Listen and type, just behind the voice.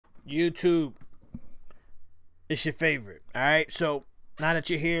YouTube is your favorite. Alright, so now that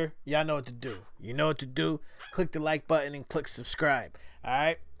you're here, y'all know what to do. You know what to do. Click the like button and click subscribe.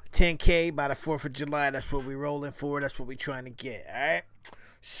 Alright? 10K by the 4th of July. That's what we're rolling for. That's what we're trying to get. Alright?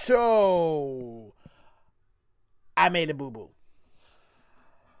 So, I made a boo-boo.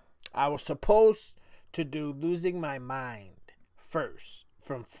 I was supposed to do Losing My Mind first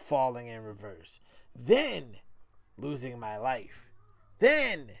from Falling in Reverse. Then, Losing My Life.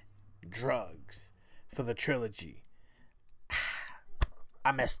 Then, Drugs for the trilogy.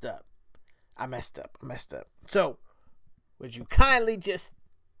 I messed up. So, would you kindly just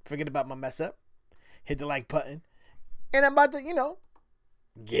forget about my mess up? Hit the like button. And I'm about to,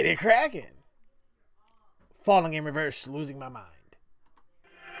 get it cracking. Falling in Reverse, Losing My Mind.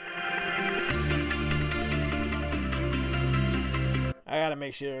 I gotta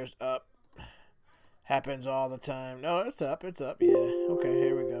make sure it's up. Happens all the time. No, it's up. Yeah. Okay,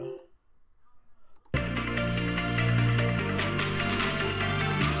 here we go.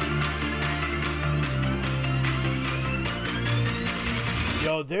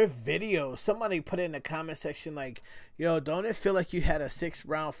 Yo, their videos, somebody put it in the comment section like, yo, don't it feel like you had a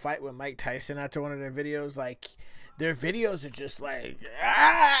 6-round fight with Mike Tyson after one of their videos? Like, their videos are just like,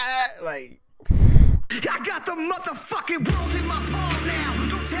 like. I got the motherfucking world in my palm now.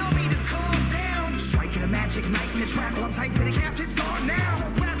 Don't tell me to calm down. Striking a magic night in the track while I'm typing the captain's on now.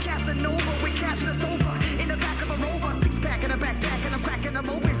 Rap Casanova, we cashing us over in the back of a Rover. 6-pack in a backpack and I'm cracking them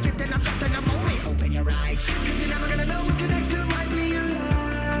open. Sifting, I'm trapped in the moment. Open your eyes, cause you're never gonna know what connection might be your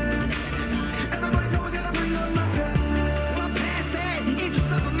lies. Everybody's always gonna bring up my past. Well, past that,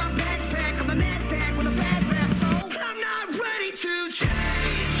 interest up in my backpack. I'm the NASDAQ with a bad rap, so I'm not ready to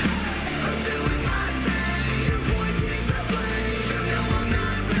change. I'm doing my thing. You're pointing the blame. You know I'm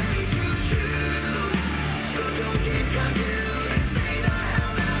not ready to choose. So don't get confused and stay the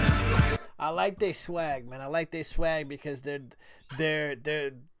hell out of my. I like they swag, man. I like they swag because they're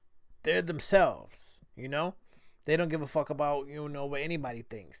themselves, They don't give a fuck about, what anybody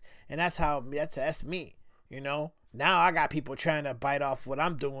thinks. And that's me, Now I got people trying to bite off what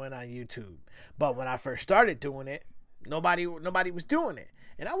I'm doing on YouTube. But when I first started doing it, nobody was doing it.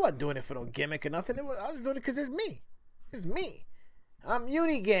 And I wasn't doing it for no gimmick or nothing. I was doing it because it's me. It's me. I'm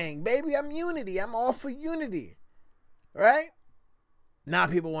Uni Gang, baby. I'm unity. I'm all for unity. Right? Now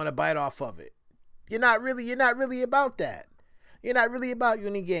people want to bite off of it. You're not really about that. You're not really about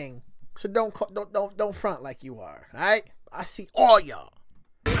Uni Gang. So don't front like you are. All right? I see all y'all.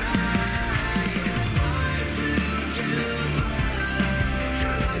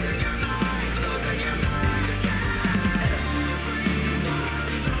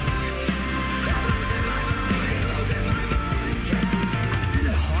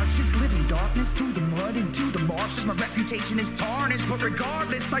 Darkness through the mud into the marshes. My reputation is tarnished, but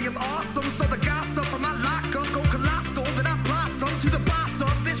regardless, I am awesome. So the gossip from my lockup go colossal. Then I blossom to the boss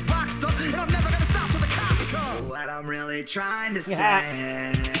of this box stuff, and I'm never gonna stop till the cops come. What I'm really trying to say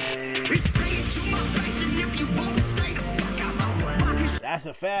is say it to my face, and if you won't stay the fuck out my way. That's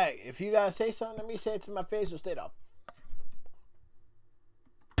a fact. If you gotta say something to me, say it to my face or stay up.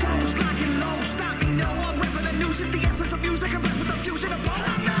 Stop me, no, I'm ripping the news. It's the essence of music. I'm with the fusion of all.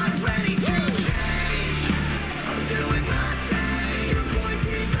 I'm not ready to change. I'm doing my thing. You're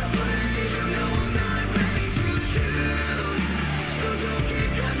pointing the blame. You know I'm not ready to choose. So don't get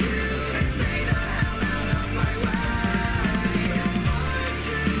confused and stay the hell out of my way.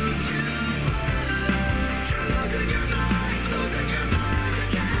 You're losing your mind, losing your mind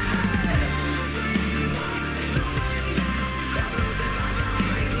again. Losing my mind, losing my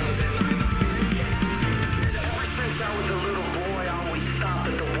mind, losing my mind. I was a little boy, I always thought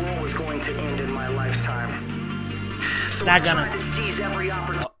that the world was going to end in my lifetime. So I tried to seize every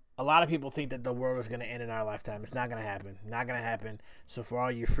opportunity. A lot of people think that the world is going to end in our lifetime. It's not going to happen. Not going to happen. So for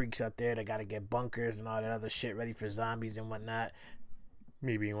all you freaks out there that got to get bunkers and all that other shit ready for zombies and whatnot,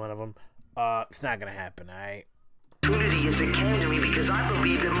 me being one of them, it's not going to happen, all right? Opportunity as it came to me because I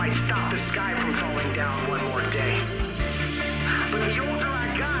believed it might stop the sky from falling down one more day. But the older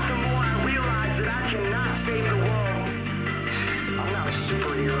I got, the more I realized that I cannot save the world. I'm not a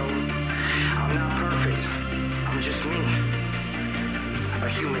superhero. I'm not perfect. I'm just me. A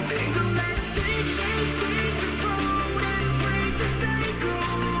human being. So let's take the road and break the cycle.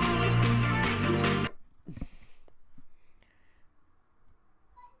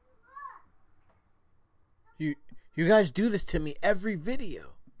 You guys do this to me every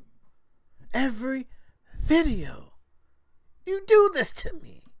video. Every video. You do this to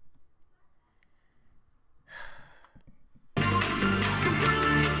me.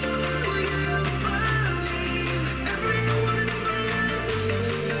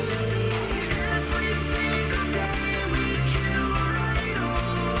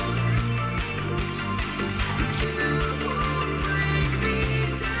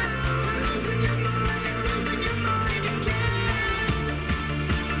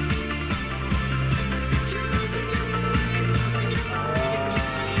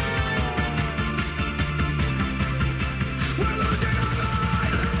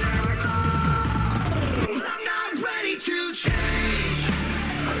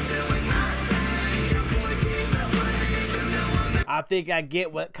 I think I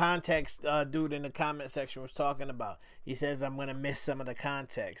get what context dude in the comment section was talking about. He says I'm gonna miss some of the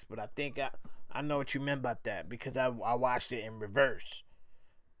context, but I think I know what you meant about that because I watched it in reverse.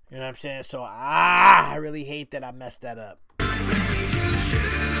 You know what I'm saying? So I really hate that I messed that up.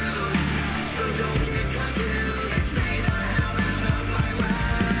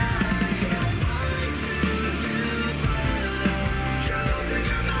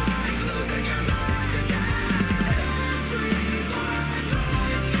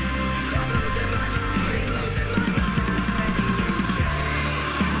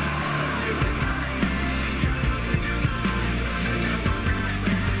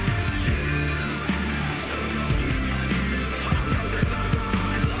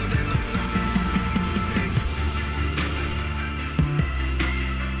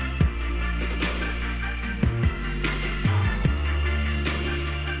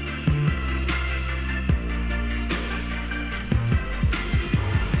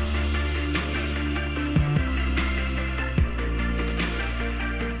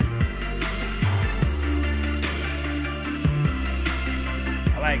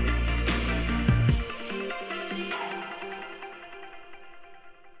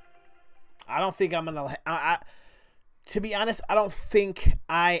 I don't think I'm gonna. To be honest, I don't think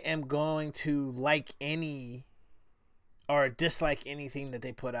I am going to like any or dislike anything that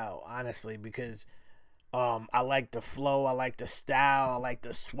they put out. Honestly, because I like the flow, I like the style, I like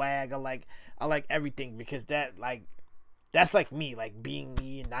the swag, I like everything because that's like me, like being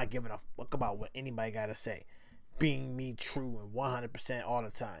me and not giving a fuck about what anybody gotta say, being me true and 100% all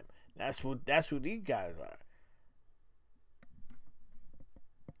the time. That's who these guys are.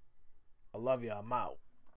 I love y'all. I'm out.